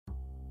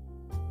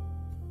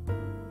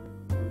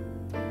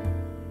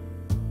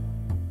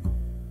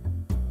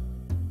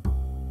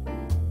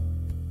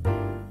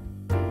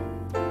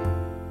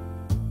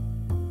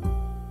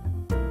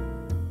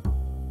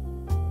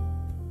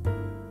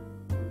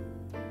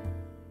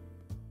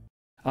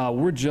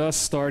We're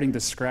just starting to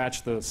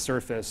scratch the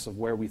surface of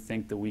where we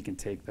think that we can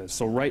take this.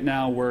 So right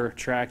now we're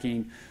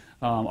tracking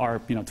our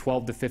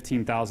 12 to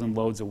 15,000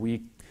 loads a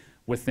week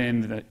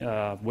within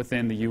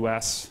the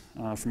U.S.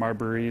 From our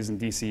breweries and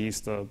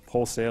DCs to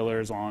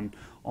wholesalers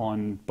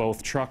on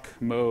both truck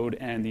mode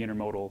and the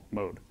intermodal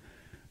mode.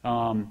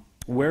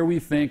 Where we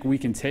think we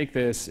can take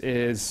this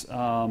is,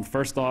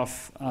 first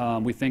off,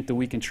 we think that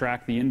we can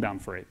track the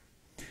inbound freight.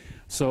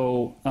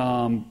 So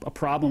a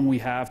problem we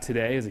have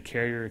today is a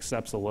carrier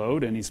accepts a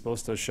load and he's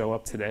supposed to show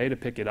up today to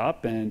pick it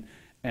up,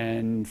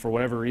 and for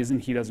whatever reason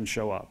he doesn't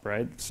show up,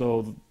 right?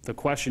 So the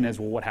question is,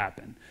 well, what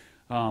happened?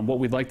 What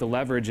we'd like to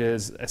leverage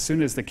is, as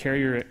soon as the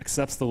carrier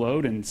accepts the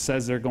load and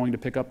says they're going to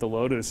pick up the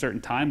load at a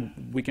certain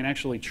time, we can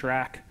actually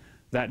track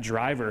that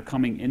driver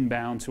coming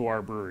inbound to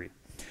our brewery.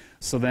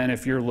 So then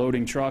if you're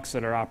loading trucks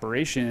at our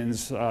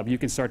operations, you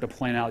can start to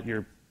plan out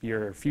your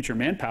future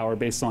manpower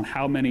based on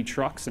how many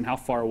trucks and how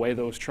far away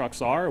those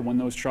trucks are and when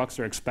those trucks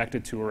are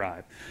expected to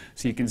arrive.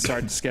 So you can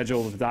start to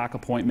schedule the dock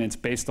appointments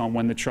based on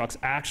when the truck's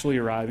actually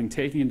arriving,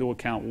 taking into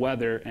account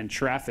weather and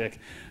traffic,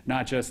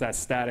 not just that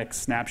static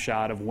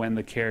snapshot of when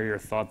the carrier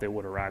thought they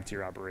would arrive to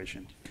your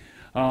operation.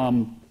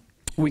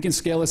 We can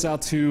scale this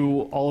out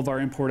to all of our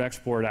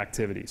import-export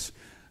activities.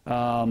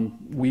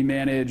 We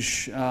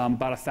manage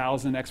about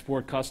 1,000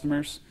 export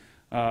customers,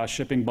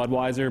 shipping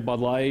Budweiser, Bud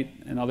Light,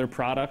 and other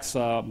products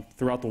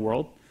throughout the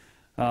world.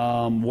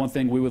 One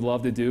thing we would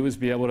love to do is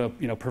be able to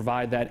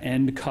provide that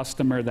end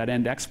customer, that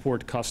end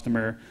export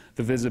customer,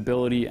 the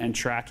visibility and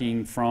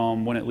tracking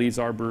from when it leaves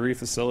our brewery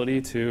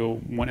facility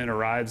to when it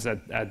arrives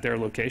at their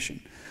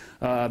location.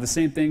 The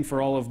same thing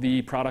for all of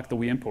the product that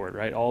we import,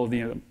 right? All of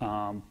the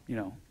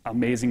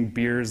amazing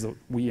beers that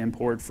we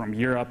import from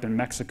Europe and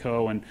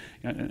Mexico and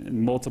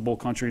multiple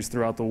countries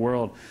throughout the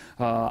world.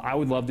 I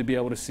would love to be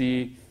able to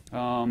see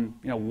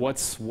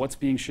what's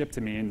being shipped to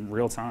me in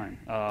real time.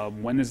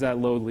 When is that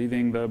load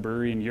leaving the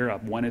brewery in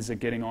Europe? When is it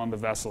getting on the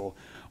vessel?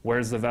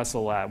 Where's the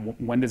vessel at?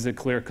 When does it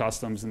clear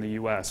customs in the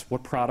U.S.?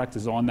 What product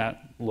is on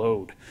that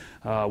load?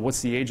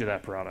 What's the age of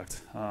that product?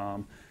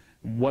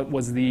 What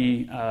was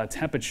the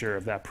temperature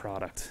of that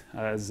product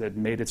as it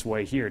made its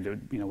way here?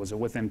 Was it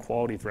within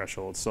quality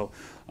thresholds? So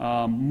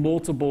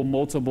multiple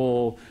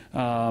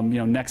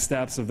next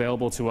steps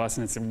available to us,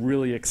 and it's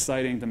really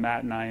exciting to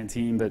Matt and I and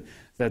team that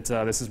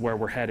this is where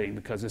we're heading,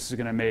 because this is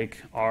going to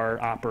make our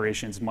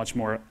operations much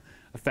more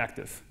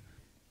effective.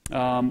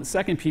 The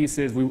second piece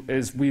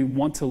is we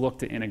want to look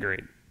to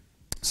integrate.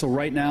 So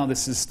right now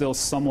this is still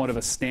somewhat of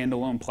a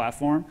standalone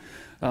platform.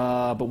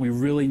 But we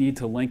really need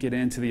to link it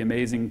into the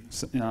amazing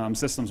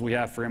systems we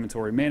have for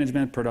inventory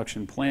management,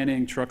 production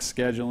planning, truck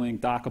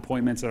scheduling, dock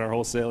appointments at our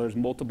wholesalers,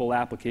 multiple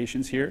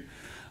applications here.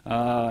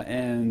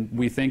 And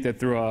we think that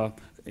through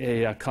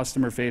a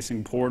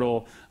customer-facing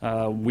portal,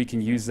 we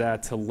can use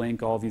that to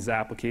link all these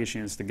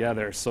applications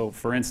together. So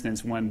for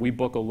instance, when we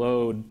book a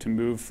load to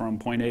move from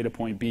point A to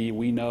point B,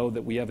 we know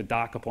that we have a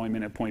dock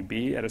appointment at point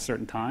B at a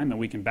certain time, and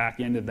we can back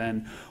into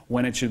then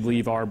when it should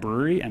leave our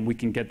brewery, and we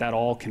can get that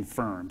all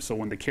confirmed. So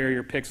when the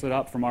carrier picks it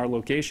up from our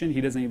location,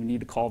 he doesn't even need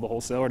to call the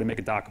wholesaler to make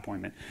a dock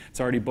appointment. It's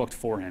already booked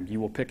for him.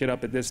 You will pick it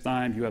up at this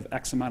time. You have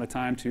X amount of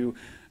time to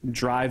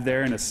drive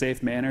there in a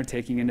safe manner,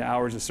 taking into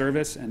hours of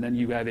service, and then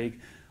you have a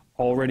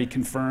already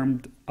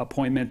confirmed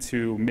appointment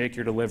to make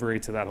your delivery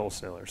to that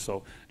wholesaler.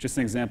 So just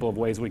an example of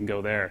ways we can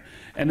go there.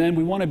 And then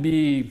we want to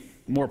be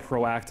more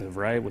proactive,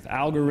 right? With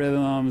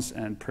algorithms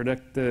and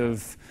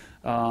predictive,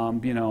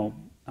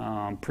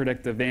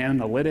 predictive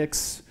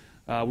analytics.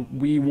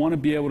 We want to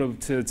be able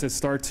to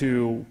start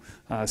to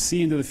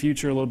see into the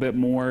future a little bit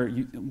more,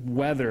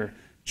 weather,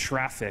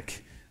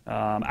 traffic,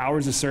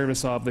 hours of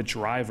service of the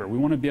driver. We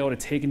want to be able to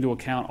take into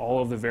account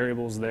all of the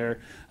variables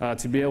there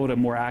to be able to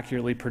more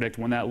accurately predict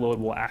when that load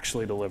will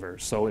actually deliver.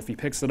 So if he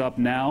picks it up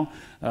now,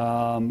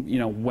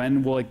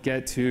 when will it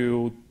get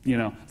to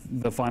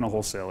the final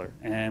wholesaler?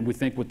 And we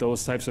think with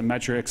those types of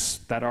metrics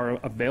that are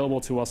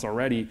available to us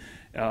already,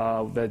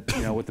 that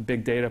with the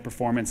big data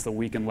performance that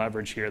we can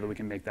leverage here, that we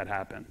can make that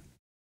happen.